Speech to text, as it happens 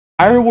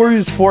Pirate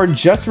Warriors 4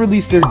 just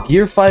released their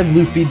Gear 5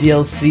 Luffy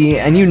DLC,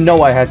 and you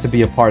know I had to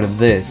be a part of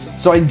this.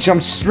 So I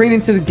jumped straight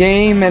into the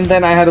game, and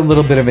then I had a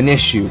little bit of an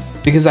issue,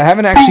 because I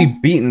haven't actually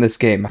beaten this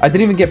game. I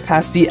didn't even get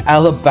past the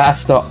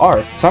Alabasta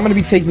arc. So I'm going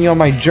to be taking you on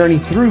my journey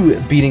through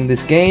beating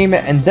this game,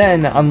 and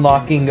then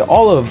unlocking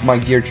all of my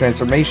gear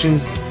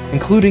transformations,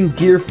 including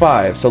Gear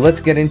 5. So let's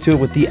get into it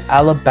with the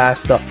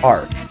Alabasta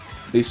arc.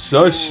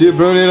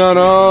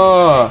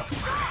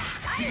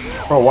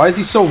 Bro, why is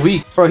he so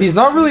weak? Bro, he's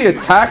not really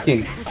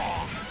attacking.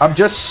 I'm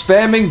just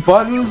spamming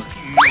buttons.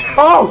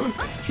 Oh!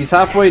 He's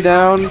halfway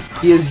down.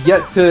 He is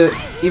yet to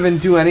even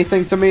do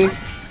anything to me.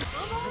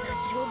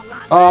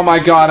 Oh my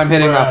god, I'm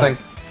hitting nothing.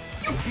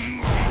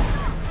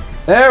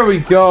 There we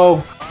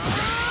go.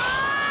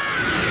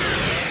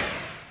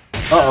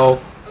 Uh-oh.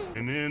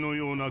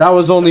 That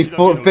was only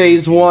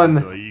phase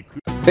 1.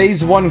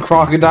 Phase 1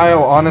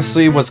 Crocodile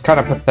honestly was kind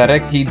of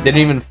pathetic. He didn't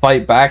even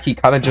fight back. He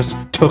kind of just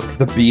took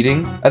the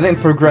beating. I then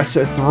progressed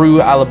through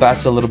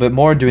Alabasta a little bit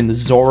more, doing the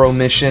Zoro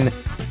mission.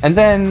 And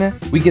then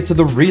we get to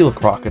the real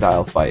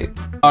Crocodile fight.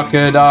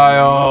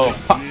 Crocodile!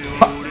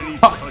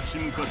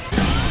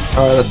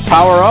 Let's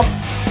power up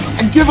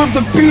and give him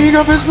the beating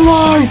of his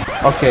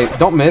life! Okay,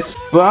 don't miss.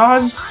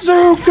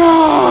 Bazooka!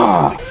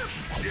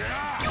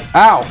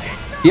 Ow!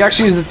 He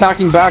actually is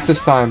attacking back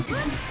this time.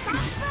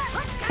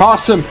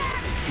 Toss him!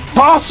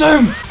 Toss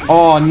him!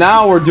 Oh,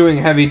 now we're doing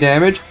heavy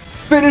damage.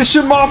 Finish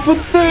him off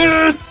with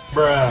this!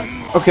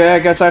 Bruh. Okay, I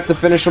guess I have to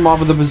finish him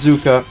off with a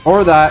bazooka.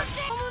 Or that.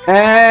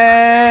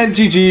 And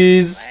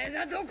GG's.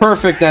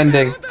 Perfect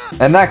ending.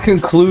 And that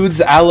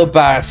concludes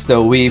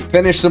Alabasta. We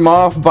finished him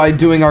off by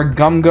doing our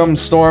Gum Gum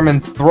Storm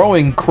and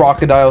throwing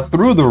Crocodile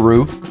through the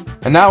roof.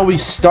 And now we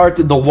start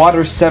the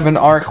Water 7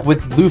 arc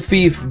with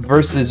Luffy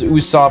versus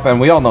Usopp, and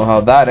we all know how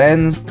that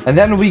ends. And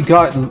then we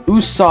got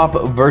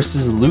Usopp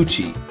versus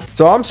Lucci.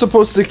 So I'm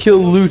supposed to kill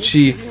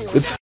Lucci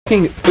with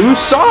fucking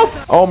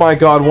Usopp? Oh my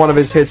god, one of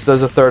his hits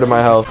does a third of my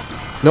health.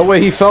 No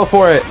way, he fell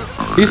for it.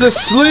 He's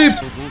asleep.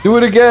 Do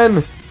it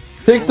again.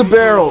 Take the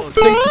barrel. Take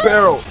the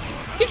barrel.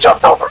 He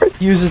jumped over it.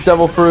 Use his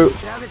devil fruit.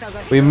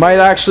 We might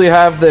actually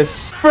have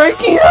this.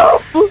 Frankie,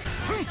 help!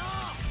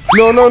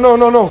 No, no, no,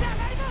 no, no.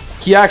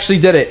 He actually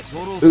did it.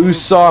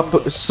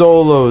 Usopp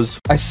solos.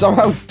 I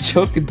somehow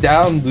took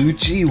down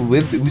Lucci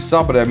with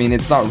Usopp, but I mean,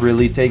 it's not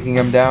really taking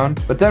him down.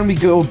 But then we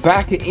go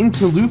back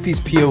into Luffy's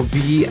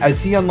POV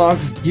as he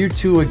unlocks Gear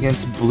 2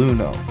 against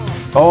Bluno.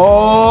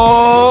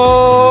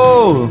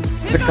 Oh!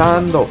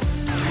 Secando.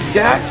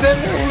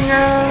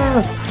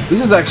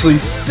 This is actually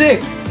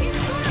sick.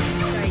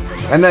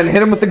 And then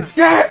hit him with the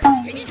gat.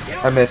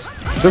 I missed.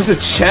 There's a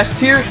chest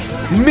here?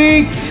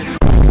 Meat!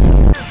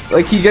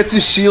 Like, he gets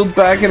his shield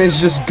back and it's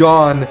just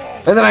gone.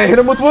 And then I hit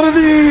him with one of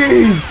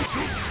these!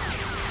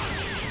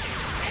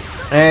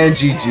 And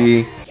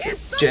GG.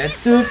 Jet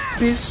the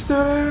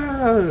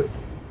pistol!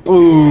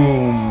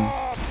 Boom.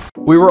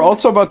 We were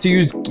also about to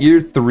use Gear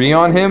 3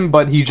 on him,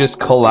 but he just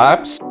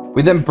collapsed.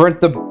 We then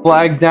burnt the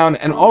flag down,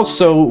 and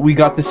also we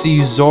got to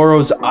see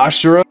Zoro's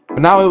Ashura. But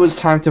now it was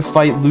time to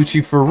fight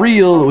Lucci for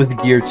real with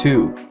Gear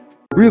 2.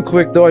 Real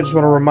quick though, I just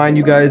want to remind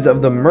you guys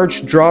of the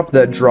merch drop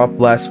that dropped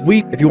last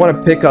week. If you want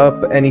to pick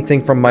up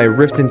anything from my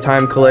Rift in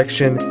Time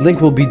collection,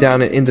 link will be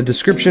down in the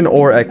description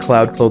or at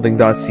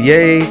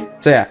cloudclothing.ca.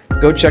 So yeah,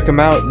 go check them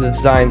out. The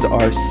designs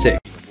are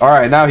sick.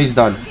 Alright, now he's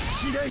done.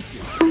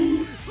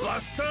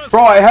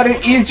 Bro, I had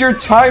an easier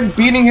time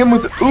beating him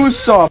with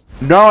Usopp.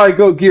 Now I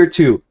go Gear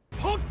 2.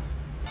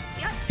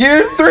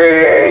 Gear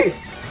 3!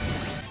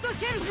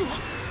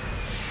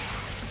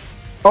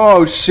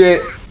 Oh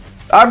shit.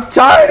 I'm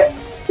tired!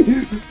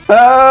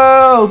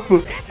 Help!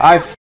 I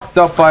f***ed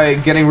up by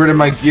getting rid of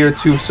my Gear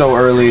 2 so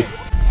early.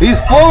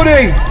 He's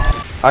floating!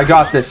 I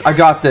got this. I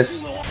got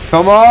this.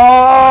 Come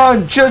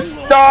on! Just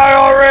die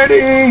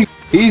already!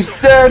 He's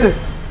dead!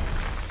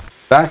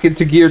 Back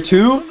into Gear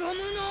 2.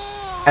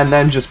 And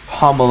then just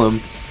pummel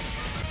him.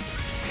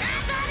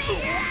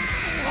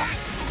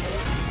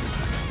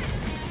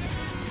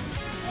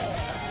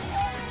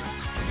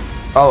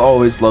 I'll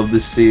always love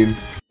this scene.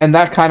 And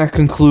that kind of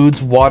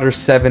concludes Water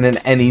 7 and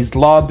Eni's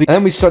lobby. And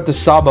then we start the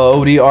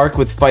Sabaody arc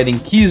with fighting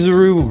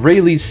Kizaru.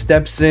 Rayleigh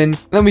steps in.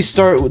 And then we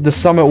start with the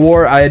Summit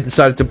War. I had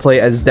decided to play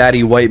as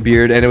Daddy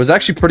Whitebeard, and it was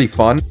actually pretty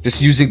fun. Just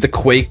using the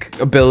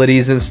Quake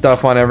abilities and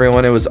stuff on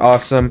everyone. It was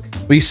awesome.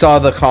 We saw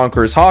the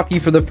Conqueror's Hockey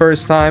for the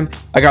first time.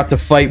 I got to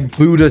fight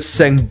Buddha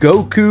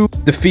Sengoku.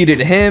 Defeated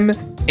him.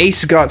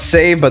 Ace got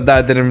saved, but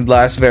that didn't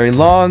last very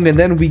long. And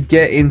then we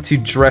get into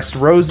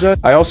Dressrosa.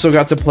 I also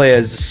got to play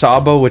as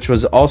Sabo, which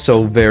was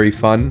also very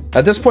fun.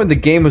 At this point, the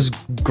game was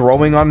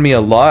growing on me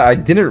a lot. I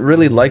didn't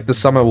really like the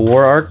Summit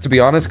War arc, to be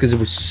honest, because it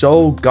was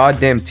so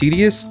goddamn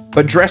tedious.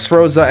 But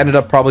Dressrosa ended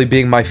up probably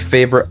being my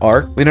favorite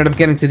arc. We ended up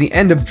getting to the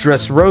end of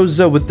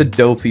Dressrosa with the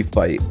Dopey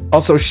fight.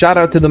 Also, shout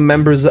out to the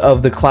members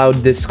of the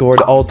Cloud Discord,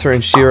 Alter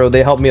and Shiro.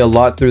 They helped me a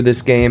lot through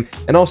this game.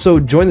 And also,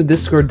 join the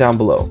Discord down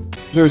below.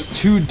 There's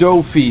 2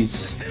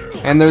 Dofis.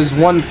 And there's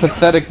one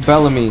pathetic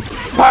Bellamy.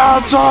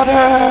 Pounce on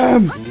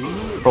him!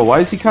 Bro, why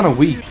is he kind of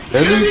weak?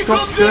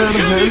 Helicopter,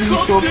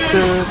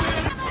 helicopter.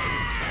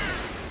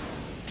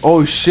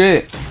 Oh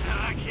shit.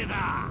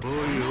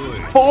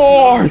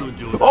 4!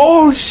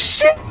 Oh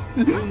shit!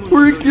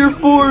 We're in gear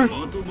 4!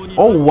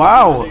 Oh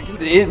wow!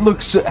 It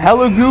looks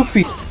hella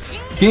goofy.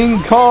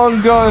 King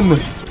Kong gun!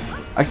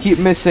 I keep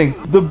missing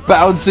the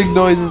bouncing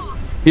noises.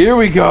 Here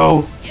we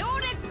go!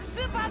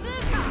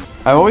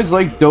 I always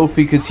like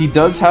Luffy because he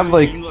does have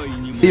like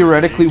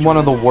theoretically one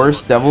of the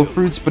worst devil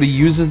fruits, but he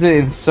uses it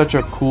in such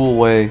a cool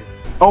way.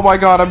 Oh my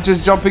god, I'm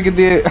just jumping in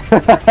the air.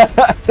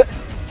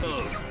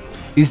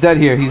 He's dead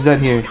here, he's dead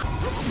here.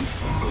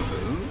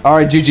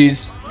 Alright,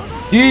 GG's.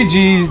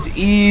 GG's,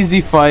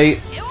 easy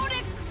fight.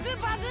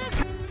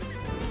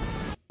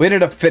 We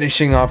ended up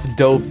finishing off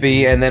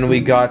Luffy, and then we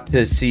got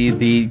to see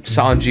the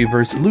Sanji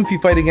versus Luffy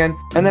fight again.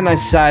 And then I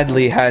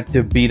sadly had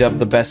to beat up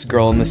the best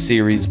girl in the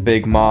series,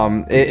 Big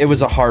Mom. It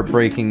was a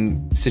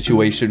heartbreaking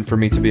situation for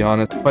me, to be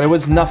honest. But it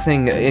was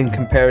nothing in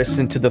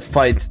comparison to the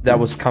fight that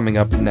was coming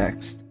up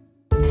next.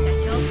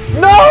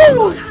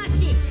 No!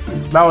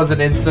 That was an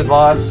instant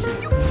loss.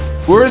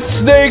 We're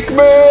Snake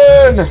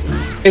Man!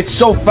 It's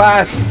so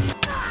fast.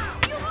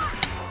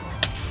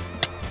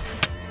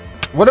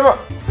 What am I...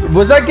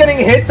 Was I getting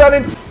hit on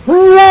it?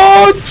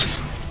 What?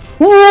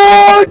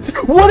 What?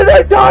 What did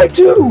I die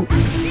to?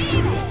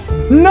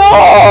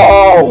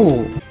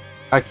 No!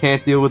 I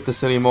can't deal with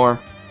this anymore.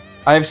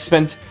 I have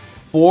spent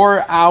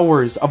 4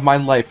 hours of my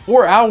life.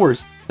 4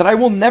 hours that I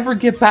will never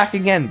get back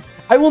again.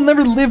 I will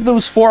never live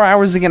those 4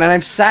 hours again. And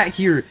I've sat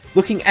here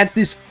looking at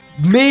this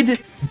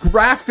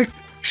mid-graphic,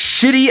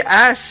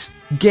 shitty-ass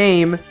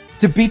game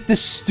to beat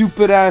this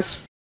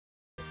stupid-ass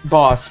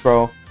boss,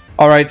 bro.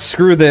 Alright,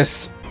 screw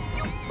this.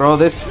 Bro,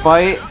 this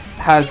fight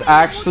has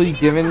actually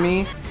given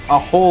me a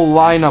whole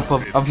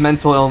lineup of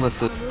mental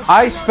illnesses.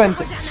 I spent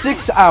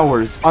 6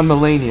 hours on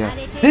Melania.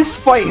 This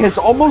fight has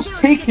almost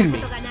taken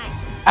me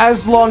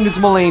as long as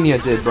Melania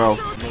did, bro.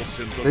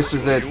 This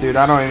is it, dude.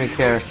 I don't even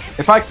care.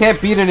 If I can't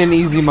beat it in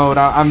easy mode,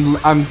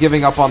 I'm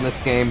giving up on this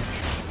game.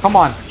 Come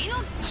on.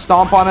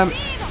 Stomp on him.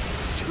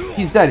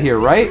 He's dead here,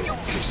 right?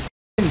 Just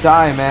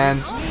die, man.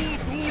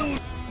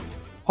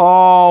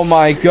 Oh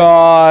my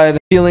god.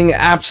 Feeling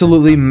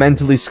absolutely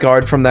mentally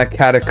scarred from that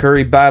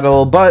Katakuri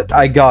battle, but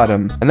I got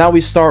him. And now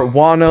we start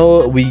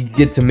Wano. We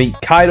get to meet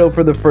Kaido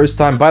for the first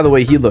time. By the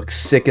way, he looks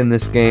sick in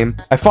this game.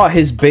 I fought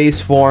his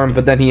base form,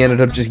 but then he ended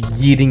up just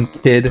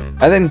yeeting Kid.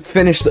 I then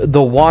finished the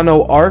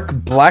Wano arc.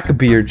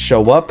 Blackbeard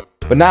show up.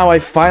 But now I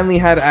finally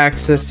had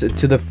access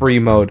to the free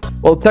mode.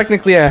 Well,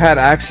 technically I had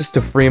access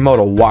to free mode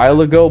a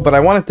while ago, but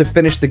I wanted to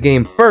finish the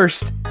game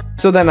first,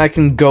 so then I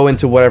can go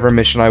into whatever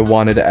mission I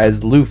wanted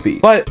as Luffy.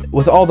 But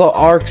with all the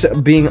arcs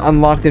being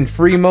unlocked in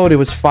free mode, it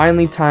was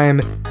finally time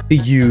to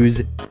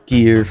use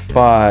Gear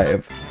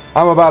 5.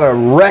 I'm about to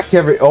wreck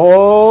every...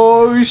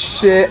 Oh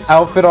shit,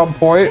 outfit on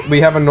point.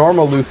 We have a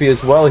normal Luffy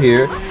as well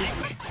here.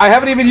 I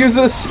haven't even used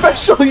a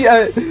special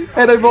yet,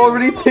 and I've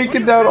already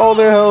taken down all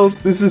their health.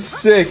 This is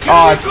sick.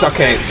 Oh, it's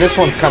okay. This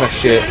one's kind of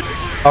shit.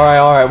 All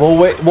right. We'll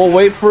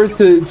wait for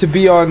it to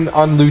be on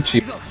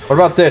Lucci. What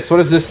about this? What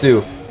does this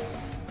do?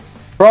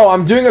 Bro,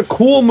 I'm doing a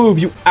cool move,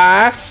 you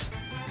ass.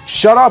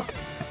 Shut up.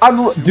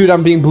 Dude,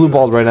 I'm being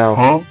blue-balled right now.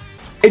 Huh?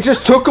 It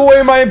just took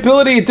away my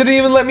ability. It didn't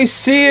even let me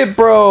see it,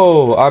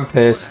 bro. I'm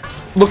pissed.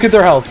 Look at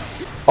their health.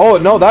 Oh,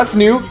 no, that's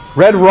new.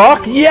 Red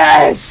Rock?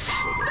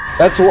 Yes!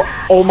 That's what...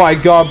 Oh my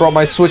god, bro.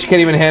 My Switch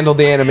can't even handle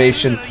the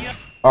animation.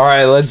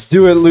 Alright, let's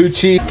do it,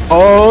 Lucci.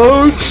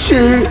 Oh,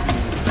 shit.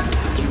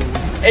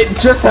 It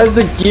just has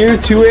the Gear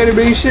 2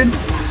 animation.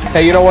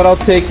 Hey, you know what? I'll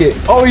take it.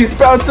 Oh, he's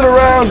bouncing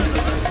around.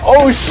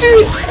 Oh,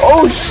 shit.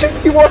 Oh, shit.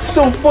 He walks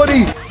so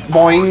funny.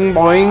 Boing,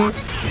 boing.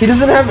 He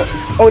doesn't have...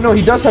 Oh, no,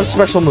 he does have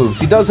special moves.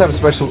 He does have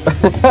special...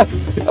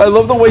 I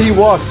love the way he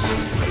walks.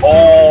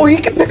 Oh, he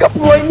can pick up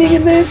lightning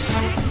in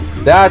this.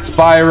 That's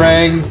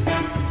Byrang.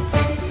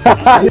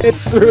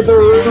 It's through the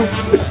roof.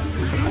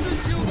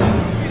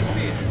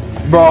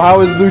 Bro,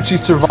 how is Lucci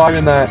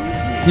surviving that?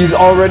 He's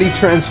already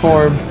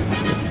transformed.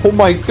 Oh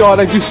my god,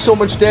 I do so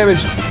much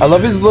damage. I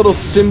love his little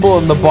symbol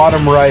in the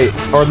bottom right.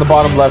 Or in the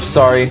bottom left,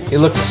 sorry. It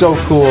looks so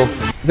cool.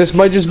 This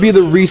might just be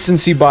the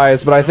recency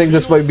bias, but I think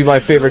this might be my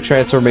favorite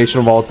transformation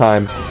of all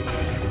time.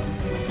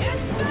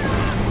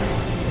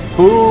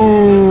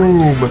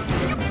 Boom!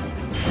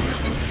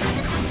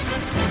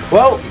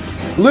 Well,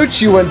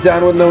 Lucci went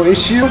down with no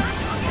issue.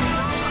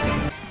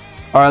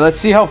 Alright, let's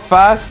see how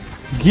fast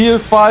Gear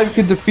 5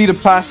 can defeat a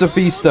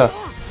pacifista.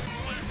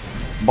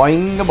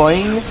 Boing,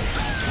 boing.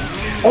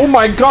 Oh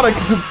my god, I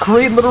can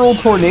create literal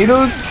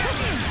tornadoes?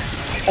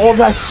 Oh,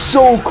 that's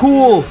so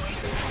cool.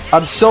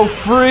 I'm so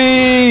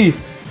free.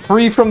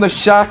 Free from the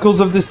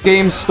shackles of this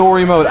game's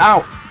story mode.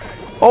 Ow.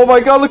 Oh my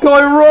god, look how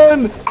I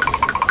run.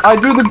 I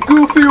do the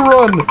goofy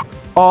run.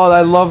 Oh,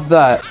 I love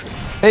that.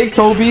 Hey,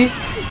 Kobe.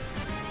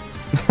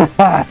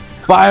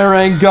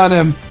 Byrang gun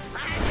him.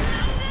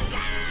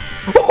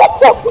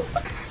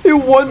 It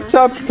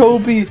one-tapped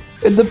Kobe.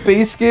 In the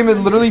base game, it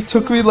literally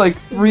took me like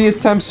 3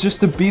 attempts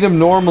just to beat him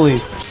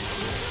normally.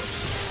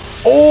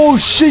 Oh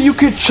shit, you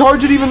could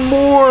charge it even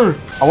more.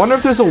 I wonder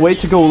if there's a way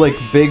to go like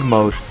big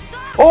mode.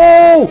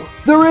 Oh,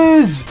 there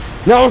is.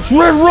 Now it's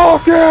Red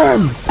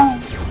Rockin'.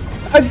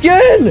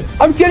 Again!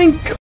 I'm getting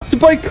cut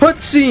by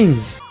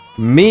cutscenes!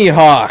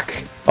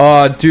 Mihawk.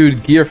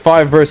 Dude, Gear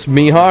 5 versus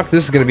Mihawk.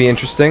 This is gonna be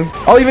interesting.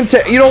 I'll even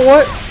take... You know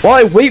what? While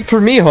I wait for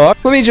Mihawk,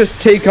 let me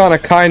just take on a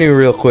Kainu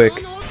real quick.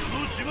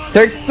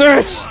 Take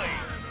this!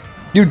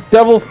 You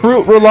devil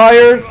fruit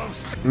relier!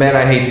 Man,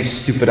 I hate these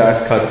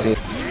stupid-ass cutscenes.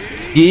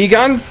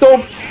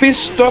 Giganto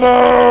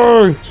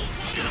Pistoler!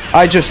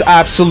 I just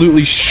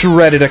absolutely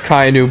shredded a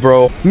Kainu,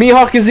 bro.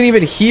 Mihawk isn't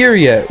even here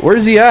yet.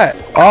 Where's he at?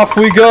 Off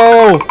we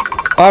go!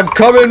 I'm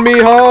coming,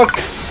 Mihawk!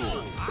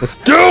 Let's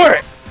do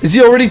it! Is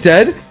he already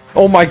dead?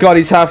 Oh my god,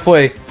 he's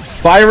halfway.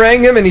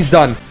 Byrang him and he's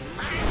done.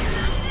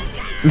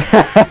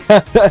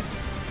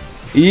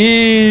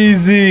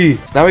 Easy.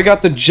 Now we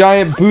got the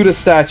giant Buddha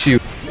statue.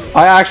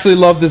 I actually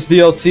love this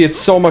DLC. It's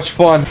so much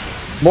fun.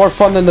 More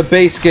fun than the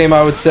base game,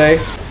 I would say.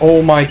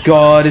 Oh my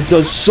god, it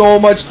does so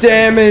much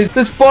damage.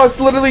 This boss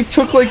literally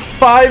took like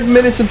 5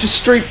 minutes of just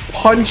straight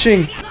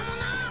punching.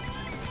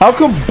 How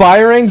come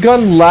Byrang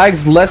gun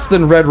lags less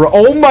than Red Rock?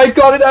 Oh my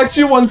god, it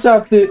actually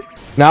one-tapped it.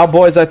 Now,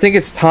 boys, I think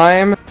it's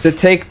time to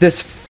take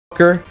this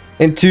fucker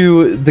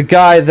into the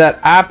guy that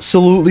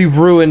absolutely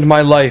ruined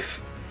my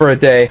life for a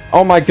day.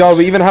 Oh my god,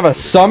 we even have a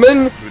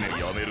summon?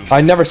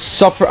 I haven't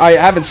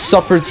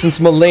suffered since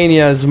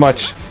Millennia as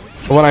much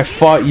when I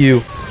fought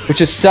you. Which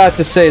is sad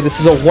to say, this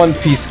is a One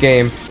Piece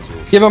game.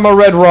 Give him a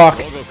red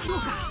rock.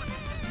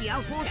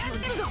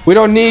 We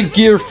don't need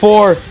Gear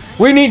 4.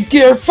 We need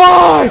Gear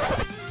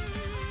 5!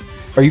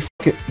 Are you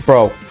fucking...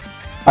 Bro.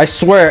 I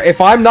swear,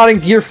 if I'm not in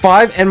Gear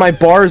 5 and my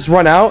bars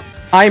run out,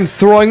 I'm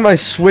throwing my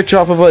Switch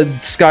off of a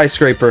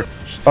skyscraper.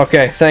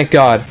 Okay, thank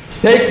God.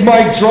 Take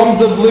my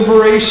drums of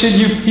liberation,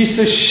 you piece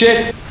of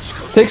shit.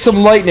 Take some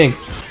lightning.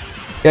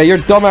 Yeah, your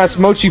dumbass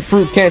mochi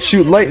fruit can't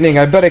shoot lightning.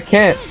 I bet it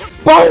can't.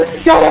 Byron,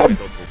 got him!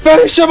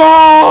 Finish him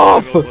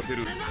off!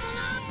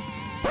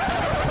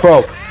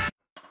 Bro.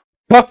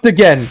 Cuffed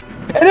again.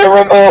 And it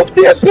removed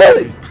the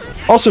ability!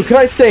 Also, can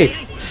I say,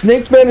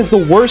 Snake Man is the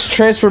worst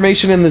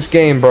transformation in this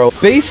game, bro.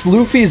 Base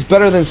Luffy is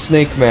better than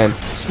Snake Man.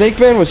 Snake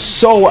Man was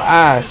so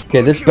ass. Okay,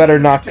 this better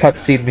not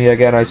cutscene me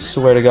again, I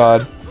swear to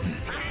God.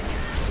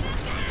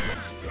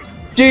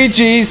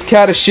 GG's,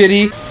 cat of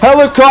shitty.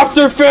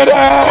 Helicopter finish!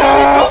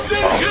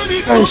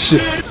 Oh,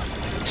 shit.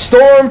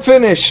 Storm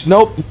finish.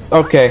 Nope.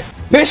 Okay.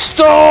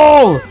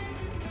 Pistol!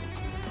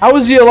 How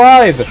is he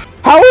alive?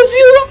 How is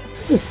he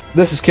alive?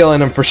 This is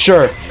killing him for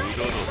sure.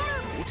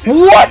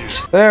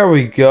 What? There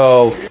we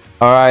go.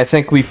 Alright, I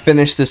think we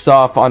finished this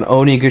off on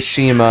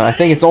Onigashima. I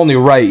think it's only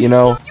right, you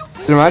know?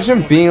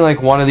 Imagine being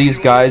like one of these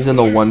guys in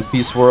the One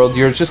Piece world.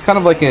 You're just kind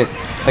of like an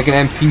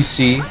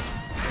NPC.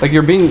 Like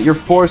you're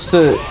forced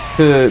to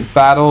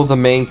battle the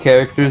main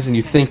characters and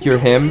you think you're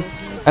him.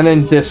 And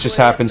then this just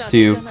happens to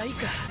you.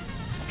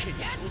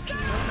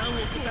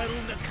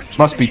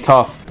 Must be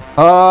tough.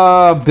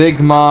 Big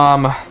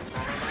Mom.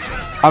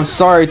 I'm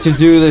sorry to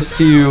do this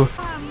to you.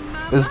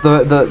 Is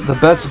the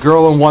best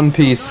girl in One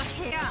Piece.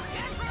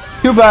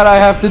 Too bad I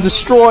have to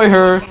destroy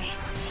her.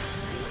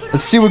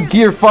 Let's see what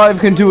Gear 5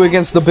 can do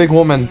against the big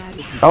woman.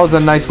 That was a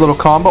nice little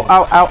combo.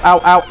 Ow, ow,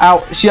 ow, ow,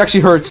 ow. She actually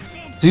hurts.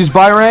 Let's use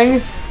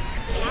Byrang.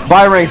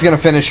 Byrang's gonna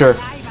finish her.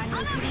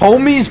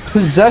 Homies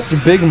possess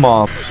Big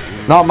Mom.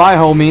 Not my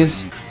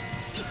homies.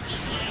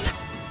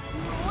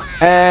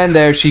 And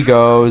there she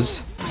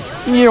goes.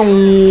 I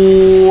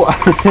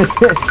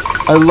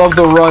love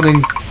the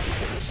running.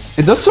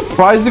 It does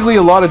surprisingly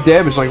a lot of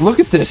damage. Like, look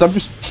at this. I'm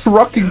just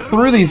trucking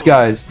through these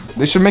guys.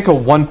 They should make a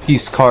One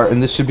Piece cart,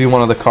 and this should be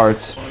one of the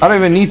carts. I don't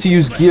even need to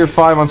use Gear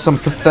 5 on some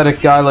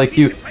pathetic guy like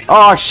you.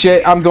 Oh,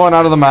 shit. I'm going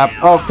out of the map.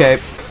 Okay.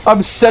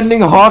 I'm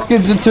sending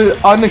Hawkins into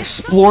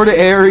unexplored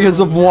areas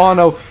of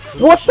Wano.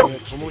 What the?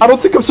 I don't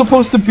think I'm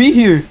supposed to be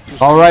here.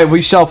 All right,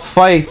 we shall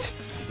fight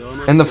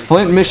in the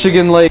Flint,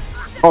 Michigan Lake.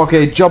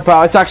 Okay, jump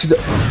out. It's actually...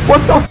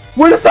 What the?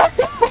 Where did that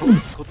come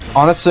from?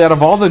 Honestly, out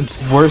of all the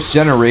worst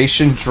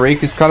generation,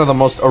 Drake is kind of the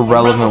most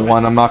irrelevant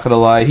one. I'm not gonna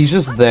lie. He's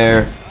just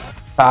there.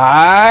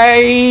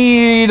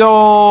 Kaido!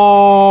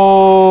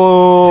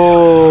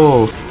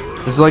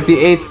 This is like the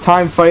 8th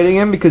time fighting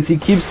him because he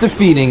keeps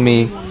defeating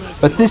me.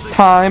 But this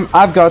time,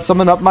 I've got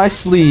something up my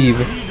sleeve.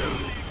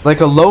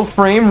 Like a low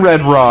frame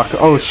red rock.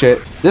 Oh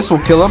shit. This will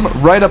kill him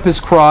right up his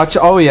crotch.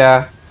 Oh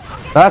yeah.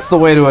 That's the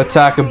way to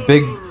attack a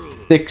big,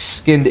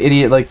 thick-skinned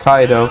idiot like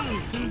Kaido.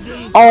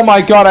 Oh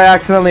my god, I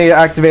accidentally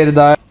activated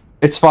that.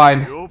 It's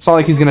fine. It's not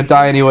like he's gonna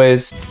die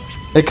anyways.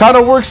 It kind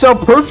of works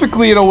out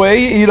perfectly in a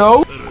way, you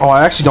know? Oh,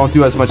 I actually don't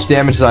do as much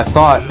damage as I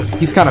thought.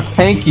 He's kind of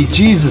tanky.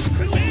 Jesus.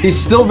 He's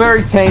still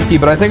very tanky,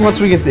 but I think once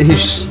we get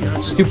his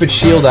stupid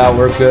shield out,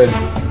 we're good.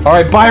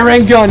 Alright,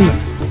 Byrang gun!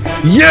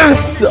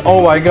 Yes!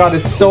 Oh my god,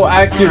 it's so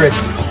accurate.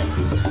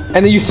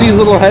 And then you see his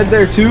little head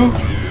there too?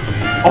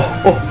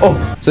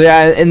 Oh. So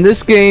yeah, in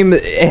this game,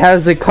 it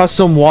has a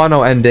custom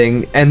Wano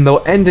ending, and the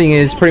ending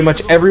is pretty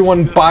much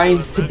everyone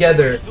binds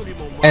together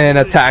and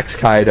attacks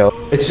Kaido.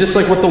 It's just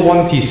like what the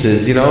One Piece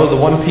is, you know? The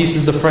One Piece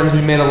is the friends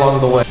we made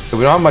along the way. We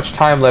don't have much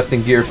time left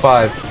in Gear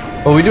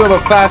 5, but we do have a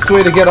fast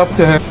way to get up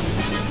to him.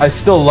 I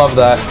still love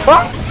that.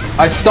 Ah!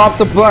 I stopped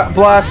the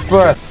blast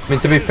breath. I mean,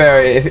 to be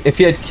fair, if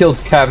he had killed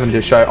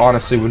Cavendish, I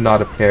honestly would not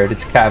have cared.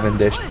 It's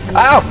Cavendish.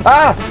 Ow!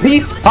 Ah!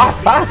 Pete!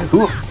 Ah! Ah!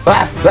 Ooh,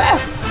 ah!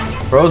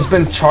 Ah! Bro's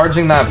been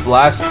charging that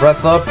blast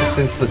breath up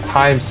since the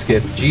time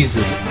skip.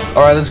 Jesus.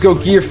 Alright, let's go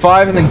Gear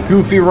 5 and then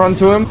Goofy run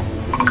to him.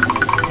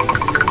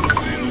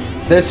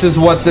 This is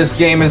what this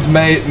game is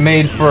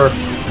made for.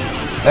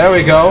 There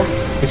we go.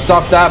 We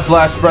stopped that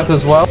blast breath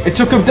as well. It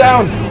took him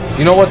down.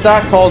 You know what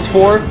that calls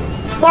for?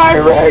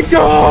 Fire ray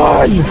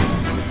gun!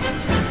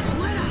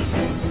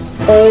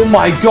 Oh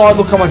my god,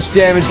 look how much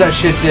damage that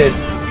shit did.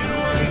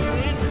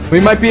 We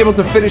might be able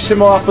to finish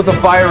him off with a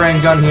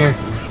Byran gun here.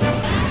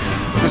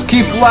 Just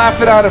keep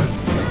laughing at him.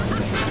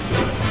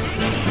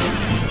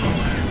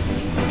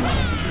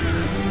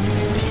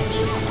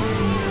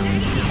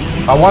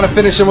 I want to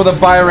finish him with a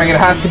Byran. It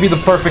has to be the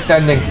perfect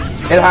ending.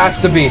 It has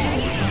to be.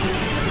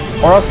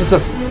 Or else it's a...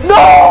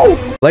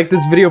 No! Like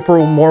this video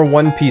for more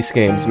One Piece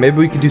games. Maybe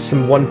we could do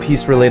some One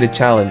Piece related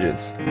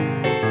challenges.